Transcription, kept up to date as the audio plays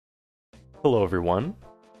Hello everyone,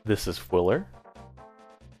 this is Fwiller.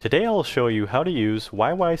 Today I'll show you how to use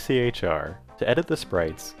YY-CHR to edit the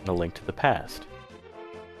sprites in A Link to the Past.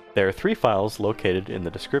 There are 3 files located in the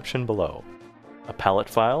description below: a palette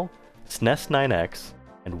file, SNES9X,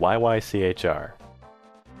 and YY-CHR.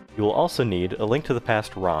 You will also need A Link to the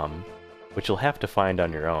Past ROM, which you'll have to find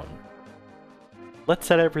on your own. Let's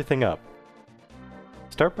set everything up.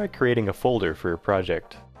 Start by creating a folder for your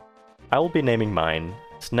project. I will be naming mine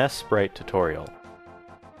SNES Sprite Tutorial.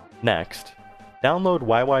 Next, download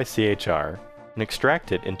YY-CHR and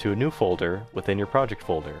extract it into a new folder within your project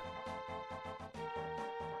folder.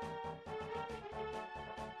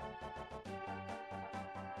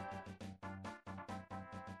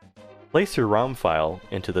 Place your ROM file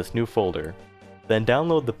into this new folder, then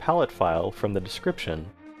download the palette file from the description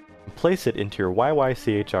and place it into your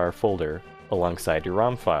YY-CHR folder alongside your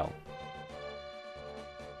ROM file.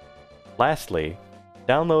 Lastly,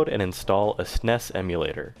 download and install a SNES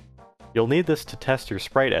emulator. You'll need this to test your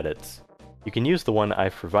sprite edits. You can use the one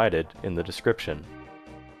I've provided in the description.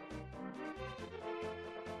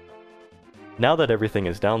 Now that everything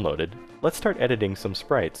is downloaded, let's start editing some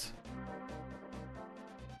sprites.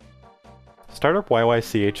 Start up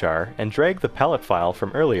YY-CHR and drag the palette file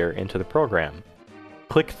from earlier into the program.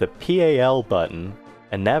 Click the PAL button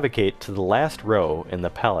and navigate to the last row in the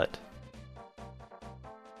palette.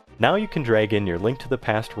 Now you can drag in your Link to the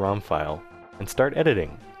Past ROM file and start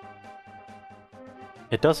editing.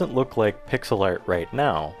 It doesn't look like pixel art right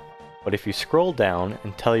now, but if you scroll down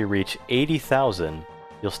until you reach 80,000,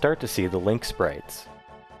 you'll start to see the Link sprites.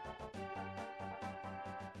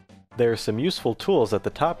 There are some useful tools at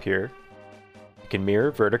the top here. You can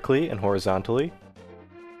mirror vertically and horizontally.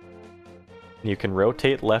 You can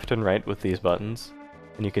rotate left and right with these buttons,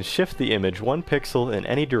 and you can shift the image 1 pixel in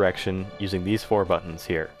any direction using these 4 buttons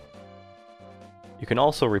here. You can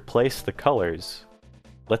also replace the colors.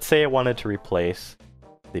 Let's say I wanted to replace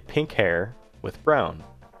the pink hair with brown.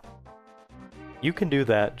 You can do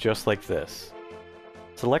that just like this.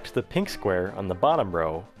 Select the pink square on the bottom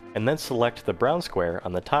row, and then select the brown square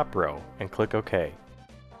on the top row, and click OK.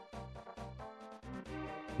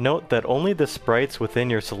 Note that only the sprites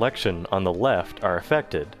within your selection on the left are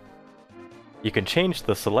affected. You can change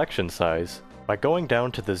the selection size by going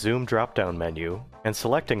down to the Zoom drop-down menu and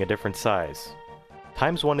selecting a different size.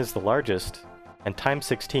 X1 is the largest, and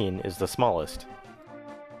x16 is the smallest.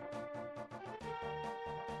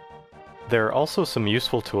 There are also some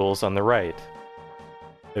useful tools on the right.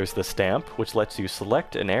 There's the stamp, which lets you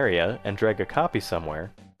select an area and drag a copy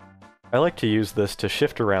somewhere. I like to use this to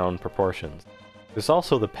shift around proportions. There's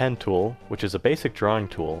also the pen tool, which is a basic drawing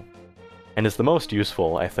tool, and is the most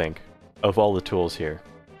useful, I think, of all the tools here.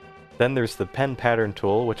 Then there's the pen pattern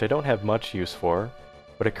tool, which I don't have much use for,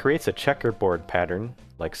 but it creates a checkerboard pattern,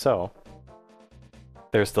 like so.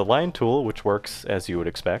 There's the line tool, which works as you would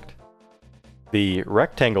expect. The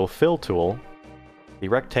rectangle fill tool, the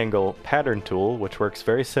rectangle pattern tool, which works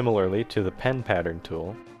very similarly to the pen pattern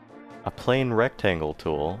tool, a plain rectangle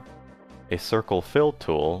tool, a circle fill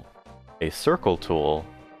tool, a circle tool,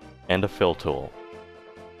 and a fill tool.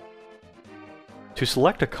 To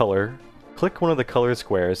select a color, click one of the color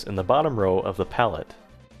squares in the bottom row of the palette.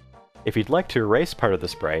 If you'd like to erase part of the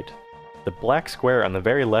sprite, the black square on the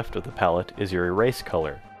very left of the palette is your erase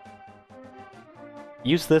color.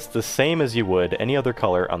 Use this the same as you would any other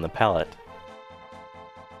color on the palette.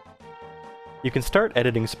 You can start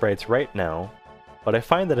editing sprites right now, but I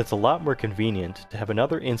find that it's a lot more convenient to have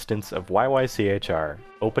another instance of YY-CHR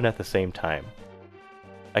open at the same time.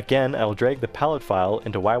 Again, I will drag the palette file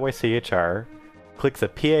into YY-CHR, click the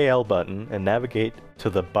PAL button, and navigate to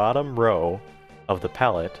the bottom row of the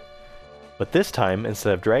palette. But this time,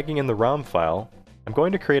 instead of dragging in the ROM file, I'm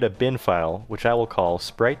going to create a bin file, which I will call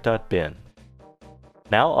sprite.bin.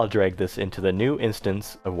 Now I'll drag this into the new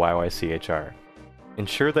instance of YY-CHR.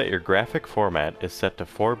 Ensure that your graphic format is set to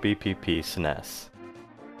 4BPP SNES.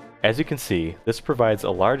 As you can see, this provides a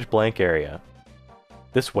large blank area.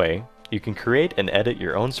 This way, you can create and edit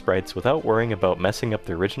your own sprites without worrying about messing up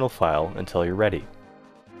the original file until you're ready.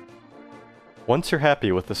 Once you're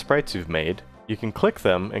happy with the sprites you've made, you can click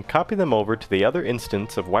them and copy them over to the other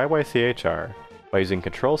instance of YY-CHR by using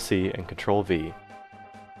Ctrl-C and Ctrl-V.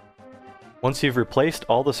 Once you've replaced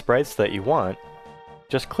all the sprites that you want,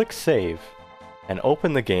 just click Save and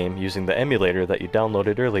open the game using the emulator that you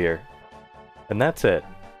downloaded earlier. And that's it.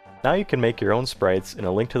 Now you can make your own sprites in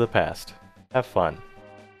A Link to the Past. Have fun.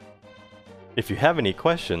 If you have any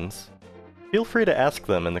questions, feel free to ask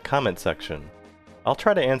them in the comment section. I'll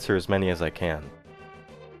try to answer as many as I can.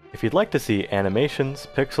 If you'd like to see animations,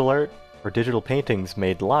 pixel art, or digital paintings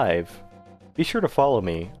made live, be sure to follow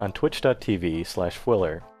me on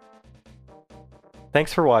twitch.tv/Fwiller.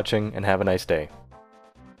 Thanks for watching and have a nice day.